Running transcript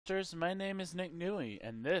My name is Nick Newey,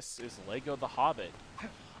 and this is LEGO The Hobbit.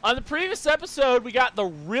 On the previous episode, we got the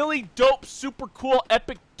really dope, super cool,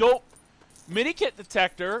 epic dope mini kit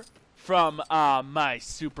detector from my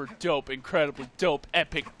super dope, incredibly dope,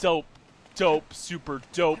 epic dope, super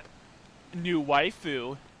dope new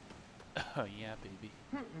waifu. Oh yeah, baby.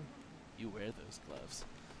 You wear those gloves.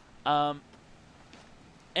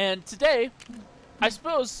 And today, I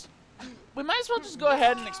suppose we might as well just go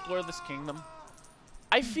ahead and explore this kingdom.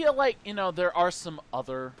 I feel like, you know, there are some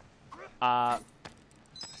other red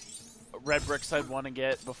bricks I'd want to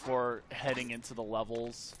get before heading into the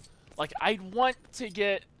levels. Like, I'd want to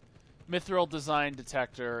get Mithril Design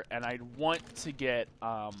Detector, and I'd want to get,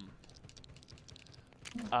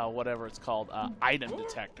 whatever it's called, Item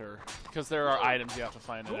Detector. Because there are items you have to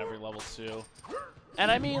find in every level, too.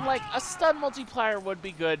 And I mean, like, a stud multiplier would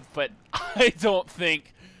be good, but I don't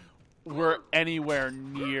think we're anywhere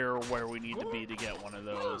near where we need to be to get one of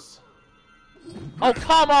those. Oh,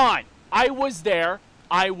 come on! I was there.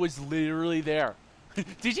 I was literally there.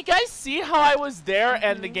 Did you guys see how I was there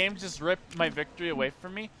and the game just ripped my victory away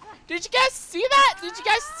from me? Did you guys see that? Did you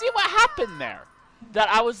guys see what happened there? That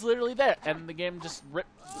I was literally there and the game just ripped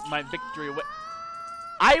my victory away.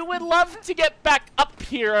 I would love to get back up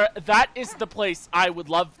here. That is the place I would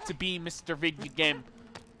love to be, Mr. Video Game.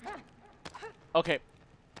 Okay.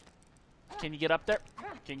 Can you get up there?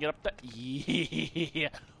 Can you get up there? Yeah.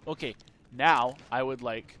 Okay. Now, I would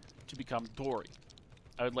like to become Dory.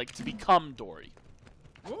 I would like to become Dory.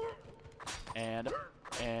 And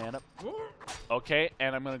up. Okay,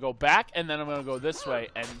 and I'm going to go back, and then I'm going to go this way.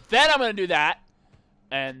 And then I'm going to do that.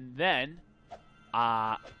 And then,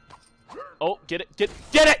 oh, get it, get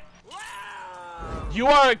it! You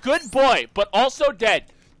are a good boy, but also dead.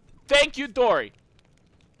 Thank you, Dory.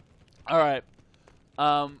 Alright.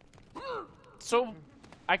 So,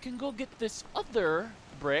 I can go get this other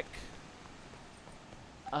brick.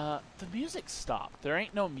 The music stopped. There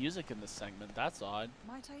ain't no music in this segment. That's odd.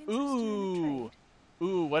 Ooh.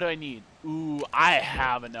 Ooh, what do I need? Ooh, I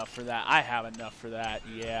have enough for that. I have enough for that,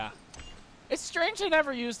 yeah. It's strange I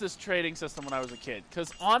never used this trading system when I was a kid,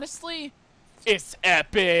 because honestly, it's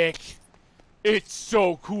epic. It's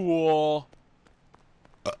so cool.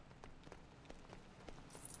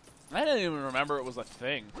 I didn't even remember it was a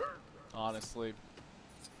thing. Honestly,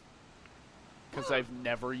 because I've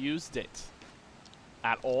never used it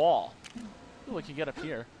at all. Ooh, I can get up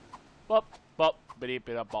here. Bop, bop, ba-dee,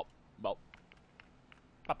 ba-da, bop, bop,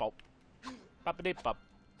 bop, bop, bop-a-dee, bop.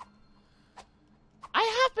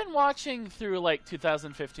 I have been watching through like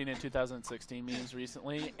 2015 and 2016 memes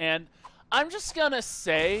recently, and I'm just gonna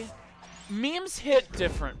say, memes hit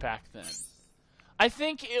different back then. I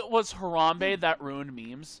think it was Harambe that ruined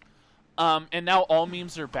memes. And now all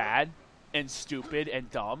memes are bad and stupid and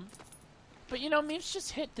dumb. But, you know, memes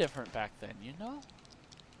just hit different back then, you know?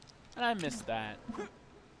 And I miss that.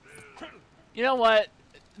 You know what?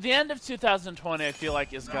 The end of 2020, I feel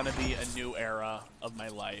like, is going to be a new era of my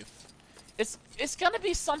life. It's going to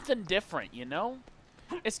be something different, you know?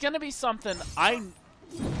 It's going to be something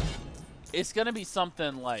It's going to be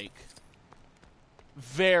something, like,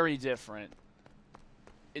 very different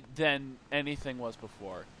than anything was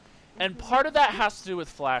before. And part of that has to do with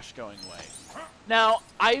Flash going away. Now,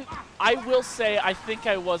 I will say I think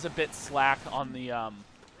I was a bit slack on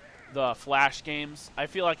the Flash games. I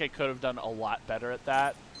feel like I could have done a lot better at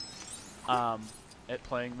that. At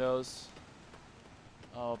playing those.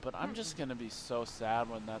 Oh, but I'm just gonna be so sad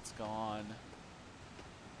when that's gone.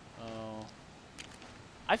 Oh.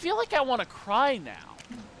 I feel like I want to cry now.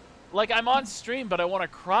 Like, I'm on stream, but I want to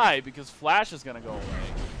cry because Flash is gonna go away.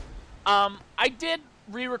 I did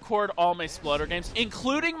re-record all my Sploder games,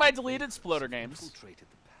 including my deleted Sploder games.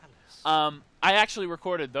 I actually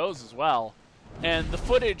recorded those as well. And the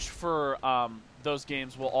footage for those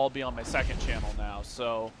games will all be on my second channel now,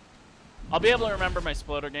 so I'll be able to remember my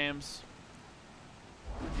Sploder games.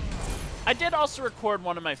 I did also record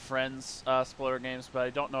one of my friends' Sploder games, but I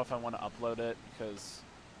don't know if I want to upload it because,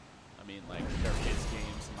 I mean, like, they're his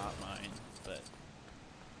games, not mine, but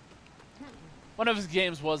one of his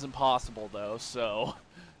games was impossible, though, so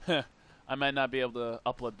I might not be able to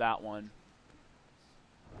upload that one.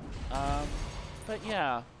 But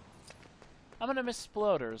yeah, I'm gonna miss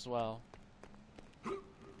Sploder as well.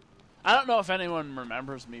 I don't know if anyone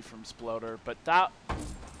remembers me from Sploder, but that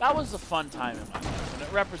was a fun time in my life, and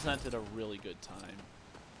it represented a really good time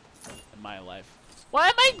in my life. Why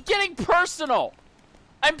am I getting personal?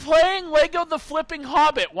 I'm playing LEGO The Flipping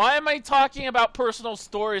Hobbit. Why am I talking about personal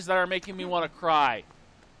stories that are making me want to cry?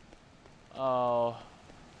 Oh.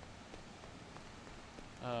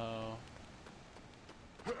 Oh.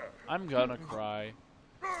 I'm gonna cry.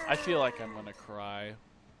 I feel like I'm gonna cry.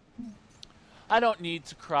 I don't need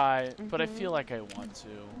to cry, but I feel like I want to.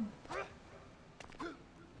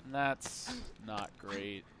 And that's not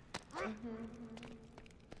great.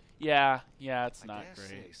 Yeah, it's not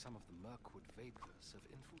great. Some of the Mirkwood vapors have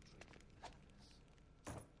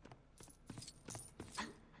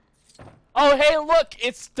infiltrated. Oh, hey, look,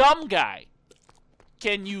 it's Dumb Guy.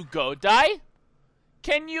 Can you go die?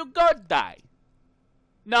 Can you go die?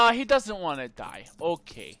 No, he doesn't want to die.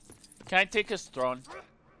 Okay. Can I take his throne?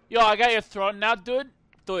 Yo, I got your throne now, dude.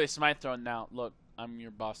 Dude, it's my throne now. Look, I'm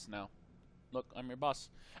your boss now. Look, I'm your boss.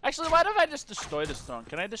 Actually, why don't I just destroy this throne?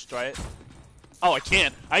 Can I destroy it? Oh, I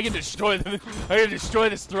can't. I can destroy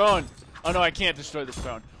this throne. Oh, no, I can't destroy this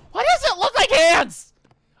throne. Why does it look like hands?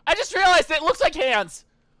 I just realized it looks like hands.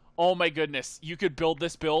 Oh, my goodness. You could build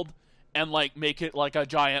this build and, like, make it like a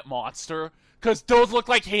giant monster. Because those look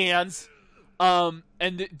like hands.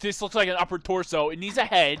 And this looks like an upper torso. It needs a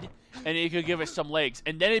head. And it could give us some legs.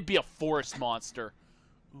 And then it'd be a forest monster.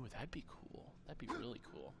 Ooh, that'd be cool. That'd be really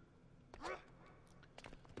cool.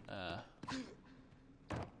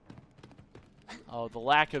 Oh, the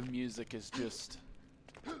lack of music is just...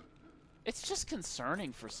 It's just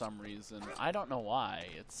concerning for some reason. I don't know why.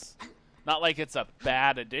 It's not like it's a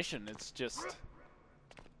bad addition. It's just...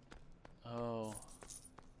 Oh...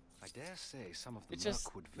 I dare say some of the It just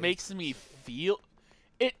Mirkwood makes me vapors feel...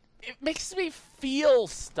 It makes me feel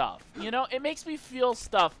stuff, you know? It makes me feel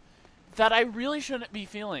stuff that I really shouldn't be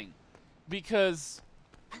feeling. Because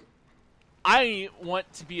I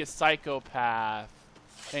want to be a psychopath.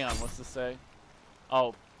 Hang on, what's this say?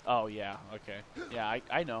 Oh, yeah, okay. Yeah,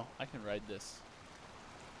 I know. I can ride this.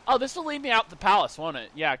 Oh, this will lead me out the palace, won't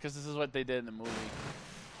it? Yeah, because this is what they did in the movie.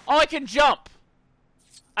 Oh, I can jump!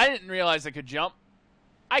 I didn't realize I could jump.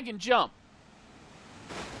 I can jump.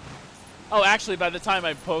 Oh, actually, by the time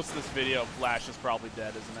I post this video, Flash is probably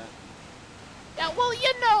dead, isn't it? Yeah, well, you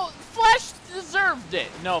know, Flash deserved it.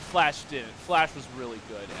 No, Flash didn't. Flash was really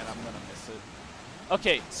good, and I'm gonna miss it.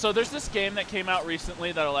 Okay, so there's this game that came out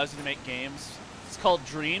recently that allows you to make games. It's called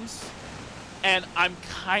Dreams. And I'm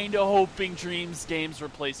kind of hoping Dreams games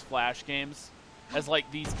replace Flash games as, like,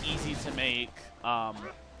 these easy-to-make,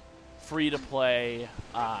 free-to-play,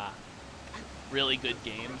 really good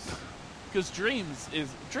games. Because Dreams is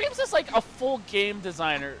like a full game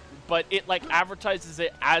designer, but it like advertises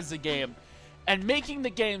it as a game, and making the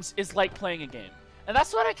games is like playing a game. And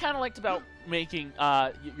that's what I kind of liked about making.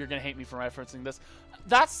 You're gonna hate me for referencing this.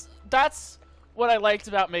 That's what I liked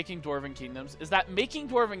about making Dwarven Kingdoms, is that making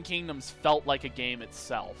Dwarven Kingdoms felt like a game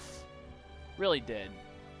itself. Really did.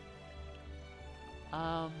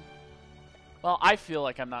 Well, I feel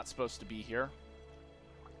like I'm not supposed to be here.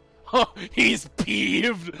 Oh, he's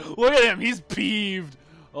peeved. Look at him. He's peeved.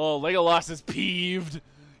 Oh, Legolas is peeved.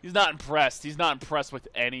 He's not impressed. He's not impressed with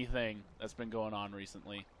anything that's been going on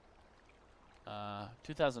recently.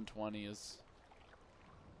 2020 is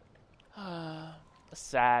a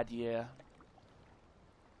sad year.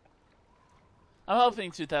 I'm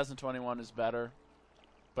hoping 2021 is better,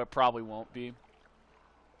 but probably won't be. Of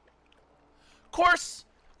course,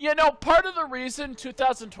 you know, part of the reason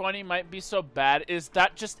 2020 might be so bad is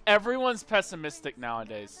that just everyone's pessimistic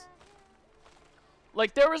nowadays.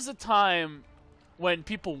 Like, there was a time when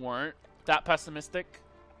people weren't that pessimistic.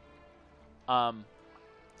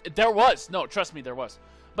 There was. No, trust me, there was.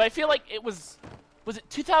 But I feel like it was it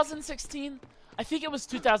 2016? I think it was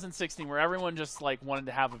 2016 where everyone just, like, wanted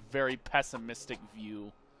to have a very pessimistic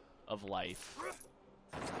view of life.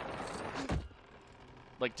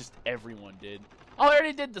 Like, just everyone did. Oh, I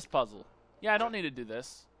already did this puzzle. Yeah, I don't need to do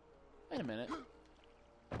this. Wait a minute.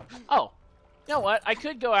 Oh, you know what? I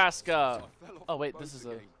could go ask. Oh wait, this is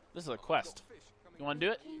a quest. You want to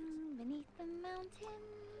do it? Beneath the mountain.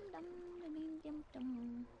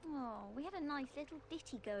 Oh, we had a nice little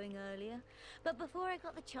ditty going earlier, but before I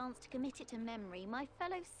got the chance to commit it to memory, my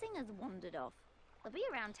fellow singers wandered off. They'll be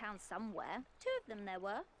around town somewhere. 2 of them there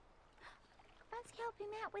were. Fancy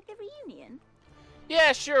helping me out with the reunion?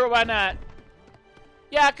 Yeah, sure. Why not?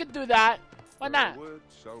 Yeah, I could do that. Why not?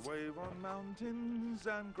 Words shall wave on mountains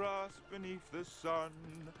and grass beneath the sun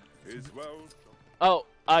is well. Oh,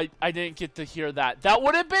 I didn't get to hear that. That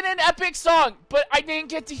would have been an epic song, but I didn't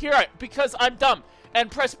get to hear it because I'm dumb and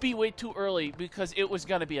pressed B way too early because it was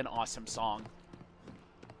gonna be an awesome song.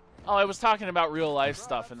 Oh, I was talking about real life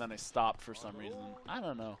stuff and then I stopped for some reason. I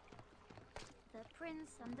don't know. The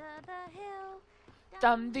prince under the hill.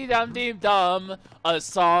 Dum dee dum dee dum, a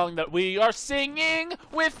song that we are singing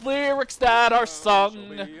with lyrics that are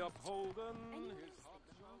sung.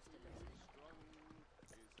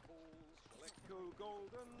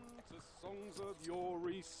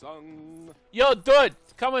 Yori sung. Yo, dude,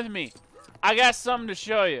 come with me. I got something to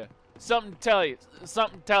show you. Something to tell you.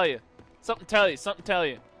 Something to tell you. Something to tell you. Something to tell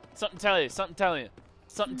you. Something to tell you.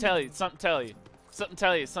 Something to tell you. Something to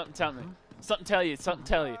tell you. Something to tell you. Something to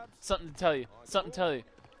tell you. Something to tell me. Something to tell you. Something to tell you.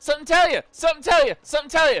 Something to tell you.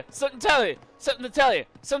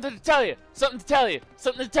 Something to tell you.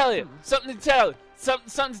 Something to tell you. Something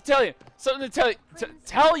to tell you. Something to tell you. Something to tell you. Something to tell you. Something to tell you. Something to tell you. Something to tell you. Something to tell you. Something to tell you. Something to tell you.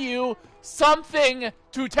 Tell you something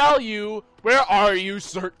to tell you. Where are you,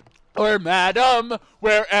 sir? Or madam,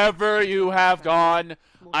 wherever you have gone,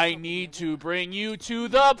 I need to bring you to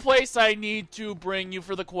the place I need to bring you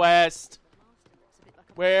for the quest.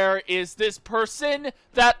 Where is this person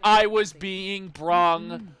that I was being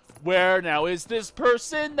brung? Where now is this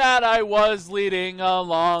person that I was leading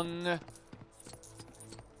along?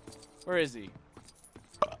 Where is he?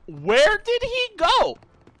 Where did he go?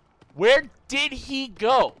 Where did he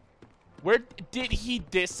go? Where did he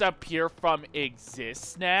disappear from exist,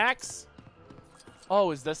 Snacks?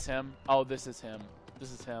 Oh, is this him? Oh, this is him.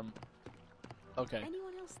 This is him. Okay.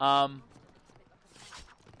 Oh,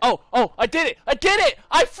 I did it! I did it!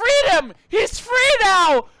 I freed him! He's free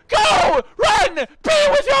now! Go! Run! Be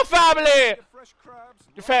with your family!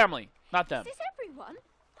 Your family, not them. Is this everyone?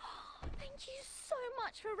 Thank you so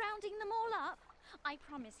much for rounding them all up. I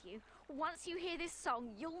promise you, once you hear this song,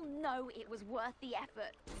 you'll know it was worth the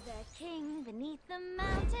effort. The king beneath the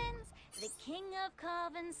mountains, the king of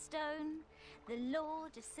carven stone, the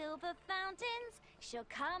lord of silver fountains shall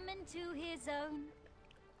come into his own.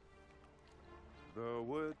 The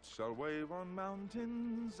wood shall wave on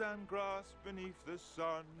mountains and grass beneath the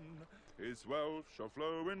sun. His wealth shall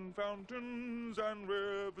flow in fountains and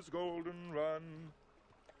rivers golden run.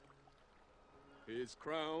 His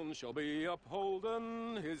crown shall be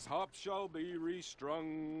upholden, his harp shall be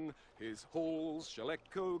restrung, his halls shall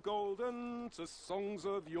echo golden to songs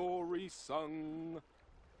of Yori sung.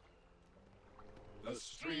 The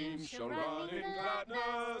stream shall run in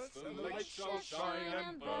gladness, and the light shall shine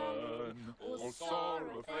and burn. All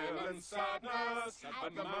sorrow, fail, and sadness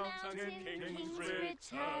at the mountain king's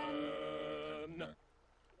return.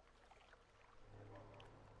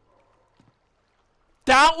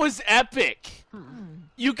 That was epic.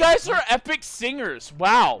 You guys are epic singers.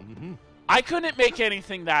 Wow. I couldn't make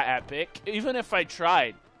anything that epic, even if I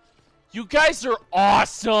tried. You guys are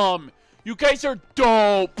awesome. You guys are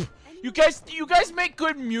dope. You guys make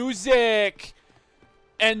good music.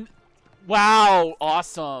 And wow,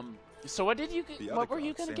 awesome. So what did you? What were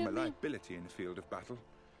you gonna give me? Liability in the field of battle.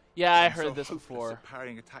 Yeah, I I'm heard so this hopeless before. at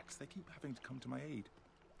parrying attacks, they keep having to come to my aid.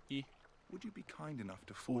 He Would you be kind enough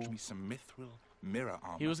to forge me some mithril mirror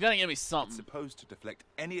armor? was gonna give me It's something. supposed to deflect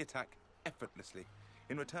any attack effortlessly.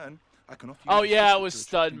 In return, I can offer you. Oh the yeah, it ability was to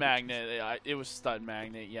stud retrieve magnet. It was stud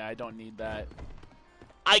magnet. Yeah, I don't need that.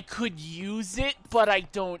 I could use it, but I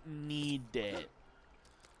don't need it.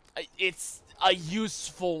 It's a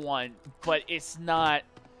useful one, but it's not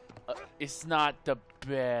the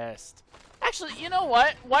best. Actually, you know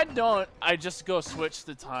what? Why don't I just go switch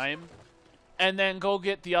the time and then go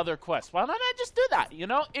get the other quest? Why don't I just do that? You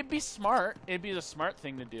know, it'd be smart. It'd be the smart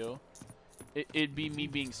thing to do. It'd be me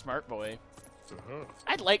being smart boy.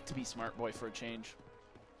 I'd like to be smart boy for a change.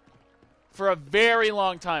 For a very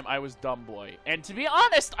long time, I was dumb boy. And to be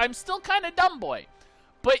honest, I'm still kind of dumb boy.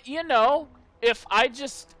 But, you know, if I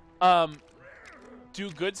just do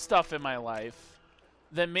good stuff in my life,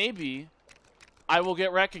 then maybe I will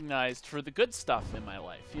get recognized for the good stuff in my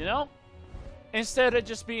life, you know? Instead of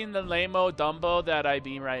just being the lame-o Dumbo that I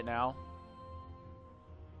be right now.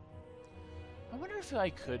 I wonder if I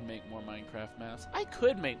could make more Minecraft maps. I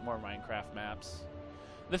could make more Minecraft maps.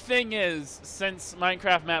 The thing is, since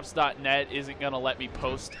MinecraftMaps.net isn't going to let me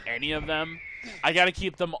post any of them, I got to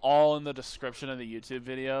keep them all in the description of the YouTube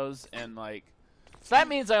videos. And, like, so that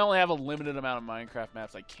means I only have a limited amount of Minecraft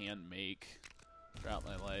maps I can make throughout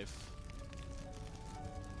my life.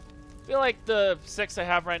 I feel like the 6 I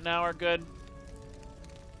have right now are good.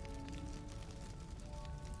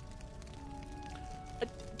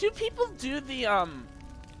 Do people do the,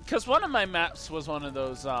 because one of my maps was one of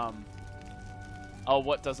those, oh,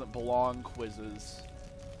 what doesn't belong quizzes.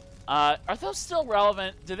 Are those still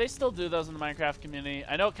relevant? Do they still do those in the Minecraft community?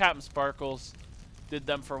 I know Captain Sparkles did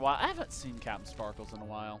them for a while. I haven't seen Captain Sparkles in a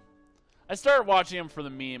while. I started watching him for the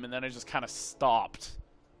meme, and then I just kind of stopped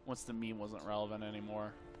once the meme wasn't relevant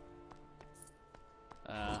anymore.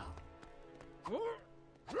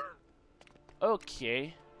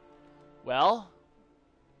 Okay. Well,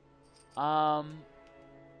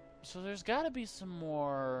 so there's got to be some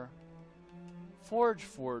more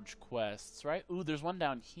Forge quests, right? Ooh, there's one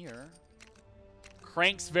down here.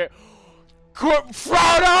 Crank's very...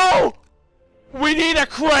 Frodo! We need a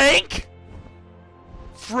crank?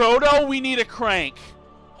 Frodo, we need a crank.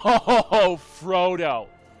 Oh, Frodo.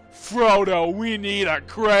 Frodo, we need a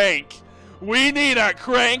crank. We need a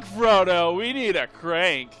crank, Frodo. We need a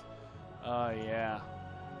crank. Oh, yeah.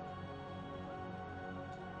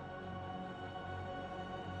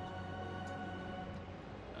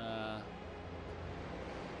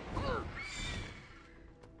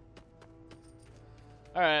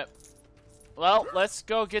 Alright. Well, let's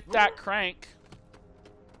go get that crank.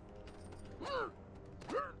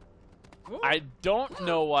 I don't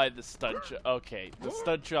know why the stud shell... Okay, the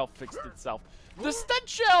stud shell fixed itself. The stud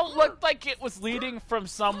shell looked like it was leading from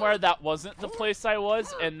somewhere that wasn't the place I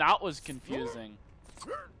was, and that was confusing.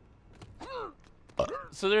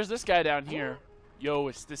 So there's this guy down here. Yo,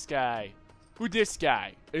 it's this guy. Who this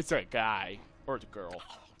guy? It's a guy. Or it's a girl.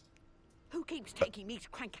 Who keeps taking these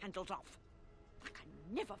crank handles off? I can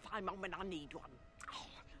never find one when I need one.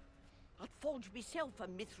 I'd forge myself a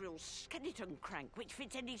mithril skeleton crank, which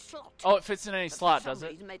fits any slot. Oh, it fits in any slot, does it?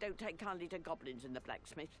 For some reason, they don't take kindly to goblins in the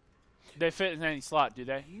blacksmith. They fit in any slot, do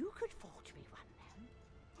they? You could forge me one, then.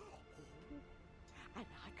 And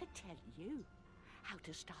I could tell you how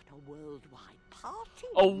to start a worldwide party.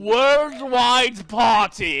 A worldwide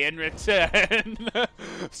party in return.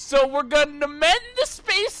 So we're gonna mend the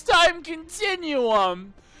space-time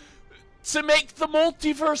continuum to make the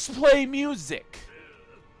multiverse play music.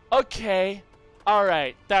 Okay.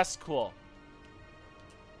 Alright, that's cool.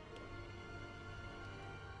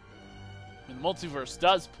 I mean, the multiverse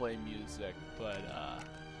does play music, but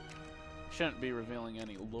shouldn't be revealing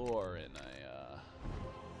any lore in a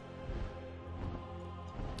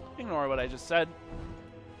ignore what I just said.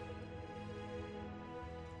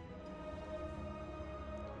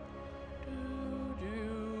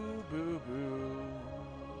 Boo boo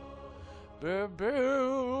boo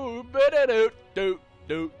boo boo do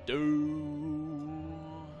do do.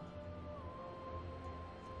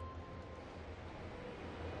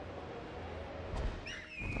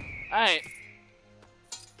 Alright.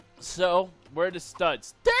 So, where are the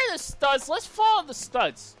studs? There are the studs! Let's follow the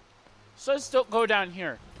studs. Studs don't go down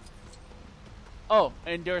here. Oh,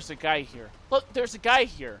 and there's a guy here. Look, there's a guy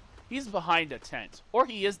here. He's behind a tent. Or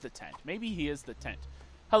he is the tent. Maybe he is the tent.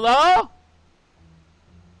 Hello?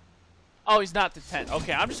 Oh, he's not the tent.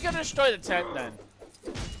 Okay, I'm just gonna destroy the tent then.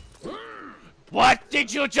 What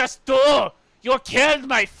did you just do? You killed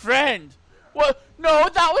my friend. What? No,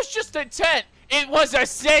 that was just a tent. It was a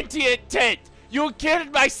sentient tent. You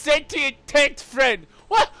killed my sentient tent friend.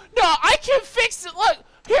 What? No, I can fix it. Look,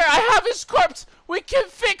 here, I have his corpse. We can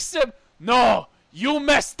fix him. No, you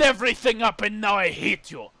messed everything up and now I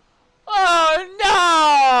hate you.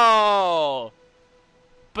 Oh,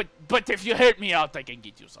 no. But if you help me out, I can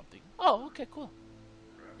get you something. Oh, okay, cool.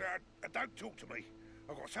 Don't talk to me.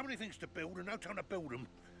 I've got so many things to build and no time to build them.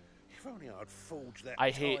 If only I'd forged that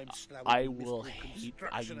I will hate.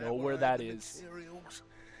 I know where that is.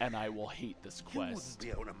 And I will hate this quest.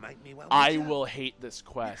 I will hate this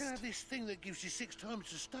quest. You can have this thing that gives you 6 times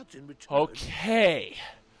the studs in return. Okay.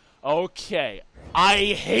 Okay. I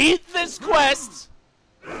hate this quest.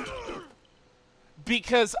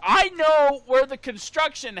 Because I know where the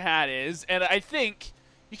construction hat is, and I think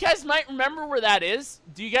you guys might remember where that is.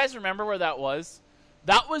 Do you guys remember where that was?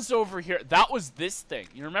 That was over here. That was this thing.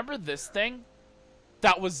 You remember this thing?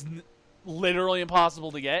 That was literally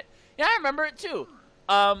impossible to get. Yeah, I remember it too.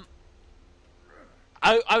 I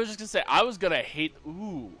was just gonna say I was gonna hate.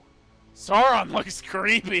 Ooh, Sauron looks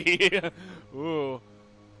creepy. Ooh,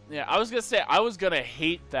 yeah. I was gonna say I was gonna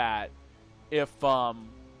hate that if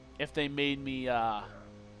they made me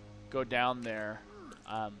go down there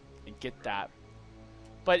and get that.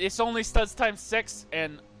 But it's only studs times 6,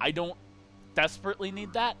 and I don't desperately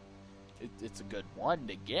need that. It's a good one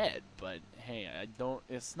to get, but hey, I don't.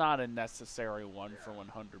 It's not a necessary one for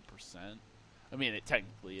 100%. I mean, it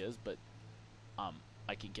technically is, but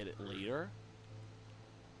I can get it later.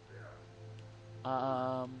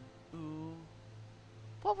 Ooh.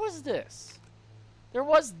 What was this? There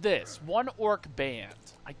was this one orc band.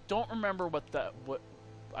 I don't remember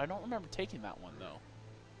I don't remember taking that one though.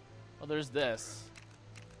 Well, there's this.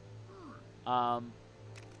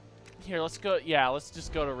 Here, let's go. Yeah, let's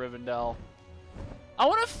just go to Rivendell. I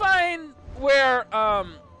want to find where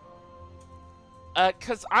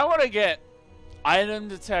cause I want to get item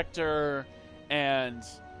detector and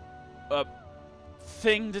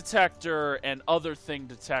thing detector and other thing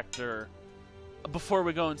detector before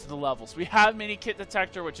we go into the levels. We have mini kit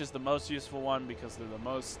detector, which is the most useful one because they're the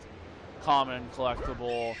most common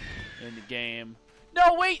collectible in the game.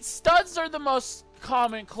 No, wait, studs are the most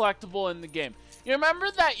common collectible in the game. You remember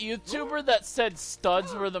that YouTuber that said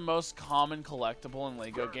studs were the most common collectible in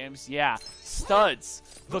Lego games? Yeah, studs,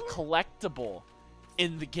 the collectible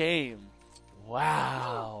in the game.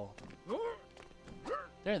 Wow.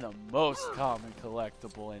 They're the most common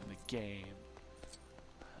collectible in the game.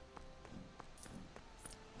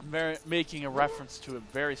 I'm making a reference to a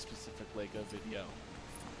very specific Lego video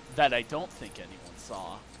that I don't think anyone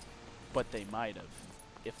saw, but they might have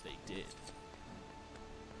if they did.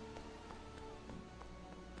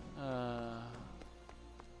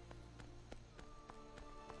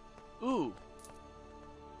 Ooh.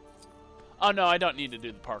 Oh no, I don't need to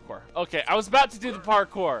do the parkour. Okay, I was about to do the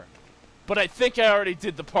parkour, but I think I already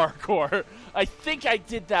did the parkour. I think I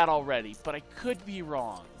did that already, but I could be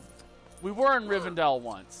wrong. We were in Rivendell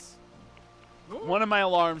once. One of my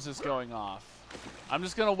alarms is going off. I'm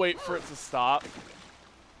just gonna wait for it to stop,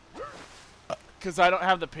 because I don't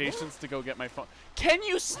have the patience to go get my phone. Can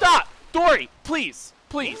you stop? Dory, please.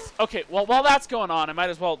 Please. Okay, well, while that's going on, I might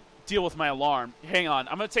as well deal with my alarm. Hang on.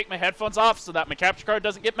 I'm going to take my headphones off so that my capture card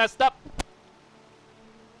doesn't get messed up.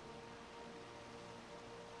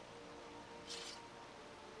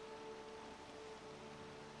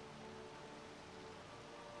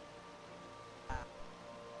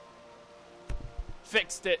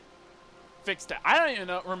 Fixed it. Fixed it. I don't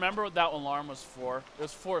even remember what that alarm was for. It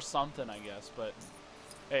was for something, I guess, but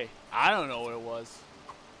hey, I don't know what it was.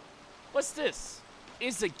 What's this?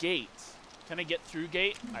 Is a gate. Can I get through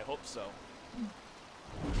gate? I hope so.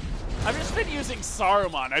 I've just been using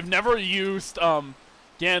Saruman. I've never used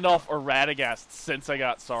Gandalf or Radagast since I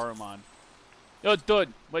got Saruman. Yo,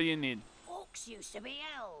 dude, what do you need? Orcs used to be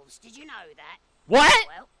elves. Did you know that? What?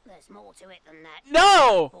 Well, there's more to it than that.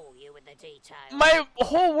 No! Bore you with the details. My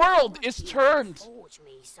whole world is turned Forge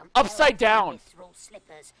me some upside down. mithril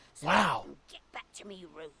slippers so Wow. I can get back to me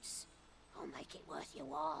roots. I'll make it worth your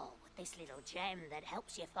while with this little gem that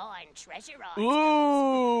helps you find treasure items.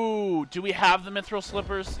 Ooh! Do we have the mithril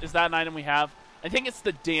slippers? Is that an item we have? I think it's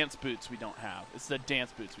the dance boots we don't have. It's the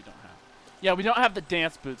dance boots we don't have. Yeah, we don't have the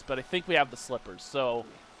dance boots, but I think we have the slippers. So,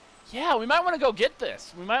 yeah, we might want to go get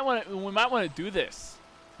this. We might want to do this.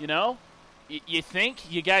 You know? You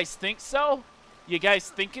think? You guys think so? You guys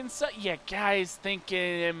thinking so? You guys thinking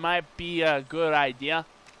it might be a good idea?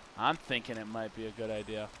 I'm thinking it might be a good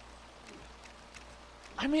idea.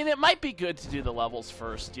 I mean, it might be good to do the levels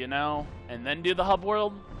first, you know? And then do the hub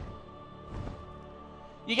world.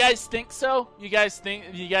 You guys think so? Yeah, you guys think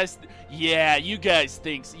so. Yeah, you guys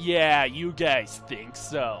think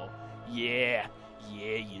so. Yeah,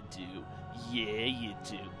 you do. Yeah, you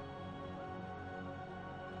do.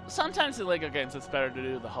 Sometimes in Lego games it's better to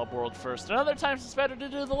do the hub world first, and other times it's better to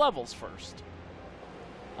do the levels first.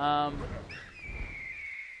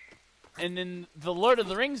 And in the Lord of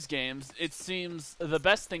the Rings games, it seems the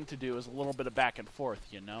best thing to do is a little bit of back and forth,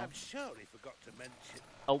 you know? I'm sure he forgot to mention.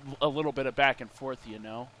 A little bit of back and forth, you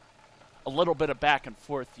know? A little bit of back and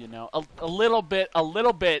forth, you know? A little bit of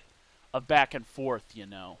back and forth, you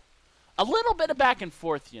know? A little bit of back and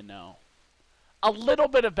forth, you know? A little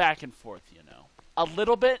bit of back and forth, you know?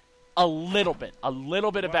 A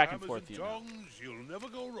little bit of back and forth, you know? Tongs, you'll never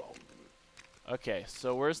go wrong. Okay,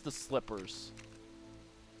 so where's the slippers?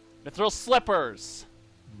 Mithril slippers.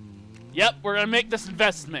 Yep, we're gonna make this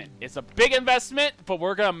investment. It's a big investment, but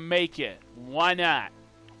we're gonna make it. Why not?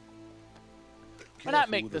 Why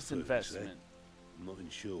not make this investment? I'm not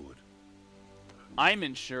insured. I'm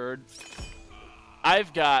insured.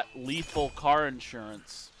 I've got lethal car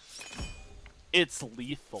insurance. It's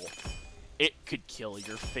lethal. It could kill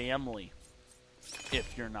your family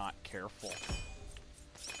if you're not careful.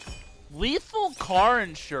 Lethal car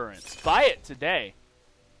insurance. Buy it today.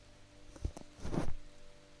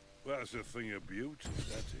 That's a thing of beauty,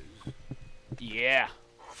 that is. Yeah.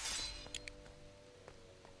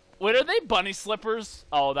 Wait, are they bunny slippers?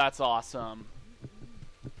 Oh, that's awesome.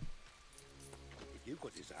 If you've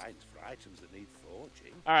got designs for items that need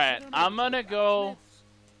forging. Alright, I'm gonna go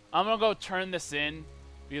turn this in,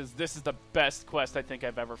 because this is the best quest I think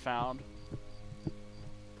I've ever found.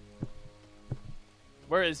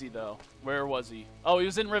 Where is he, though? Where was he? Oh, he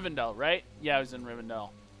was in Rivendell, right? Yeah, he was in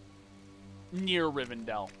Rivendell. Near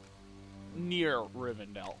Rivendell. Near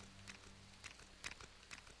Rivendell.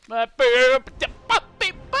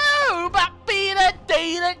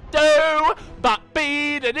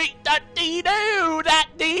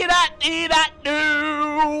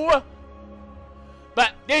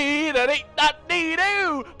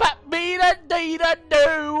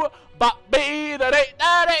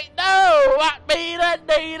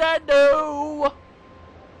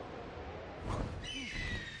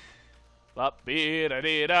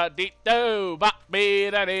 Bop-be-da-dee-da-dee-do.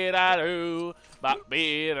 Bop-be-da-dee-da-doo.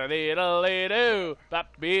 Bop-be-da-dee-da-dee-doo.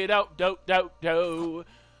 Bop-be-do-do-do-do.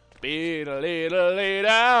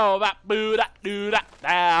 Be-da-lee-da-lee-dow.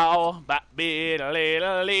 Bop-boo-da-doo-da-dow.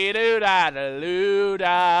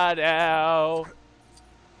 Bop-be-da-lee-da-lee-doo-da-da-loo-da-dow.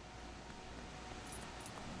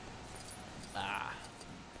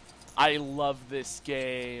 I love this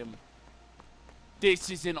game. This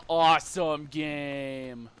is an awesome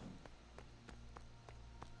game.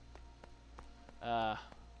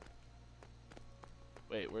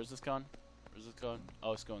 Wait, where's this going? Where's this going?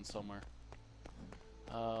 Oh, it's going somewhere.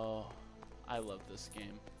 Oh, I love this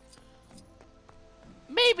game.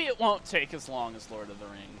 Maybe it won't take as long as Lord of the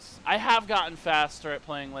Rings. I have gotten faster at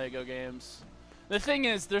playing Lego games. The thing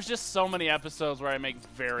is, there's just so many episodes where I make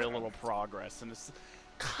very little progress, and it's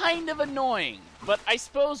kind of annoying. But I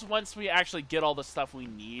suppose once we actually get all the stuff we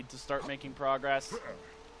need to start making progress,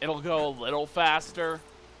 it'll go a little faster.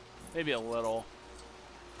 Maybe a little.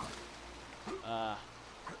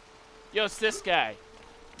 Yo, it's this guy.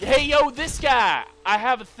 Hey, yo, this guy! I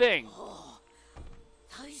have a thing. Oh,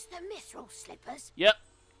 those the mithril slippers? Yep.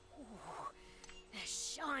 Ooh, they're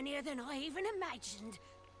shinier than I even imagined.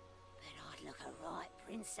 But I'd look a right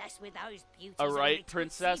princess with those beauties. A right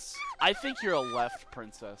princess? I think you're a left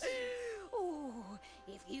princess. Ooh,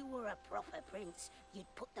 if you were a proper prince, you'd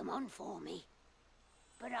put them on for me.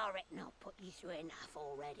 But I reckon I'll put you through enough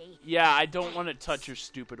already. Yeah, I don't want to touch your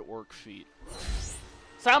stupid orc feet.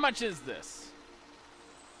 So how much is this?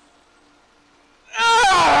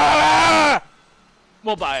 Ah!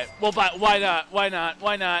 We'll buy it. We'll buy it. Why not? Why not?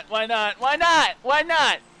 Why not? Why not? Why not? Why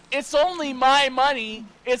not? It's only my money.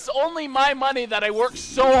 It's only my money that I worked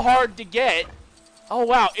so hard to get. Oh,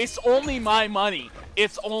 wow. It's only my money.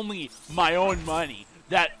 It's only my own money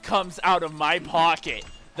that comes out of my pocket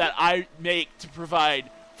that I make to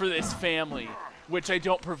provide for this family, which I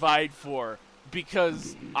don't provide for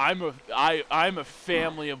because I'm a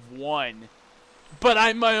family of one. But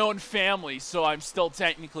I'm my own family, so I'm still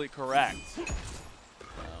technically correct.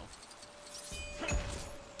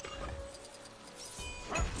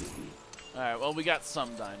 Alright, well, we got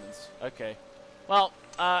some diamonds. Okay. Well,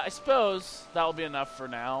 I suppose that will be enough for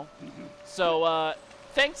now. So,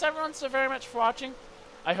 thanks everyone so very much for watching.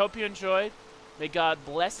 I hope you enjoyed. May God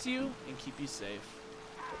bless you and keep you safe.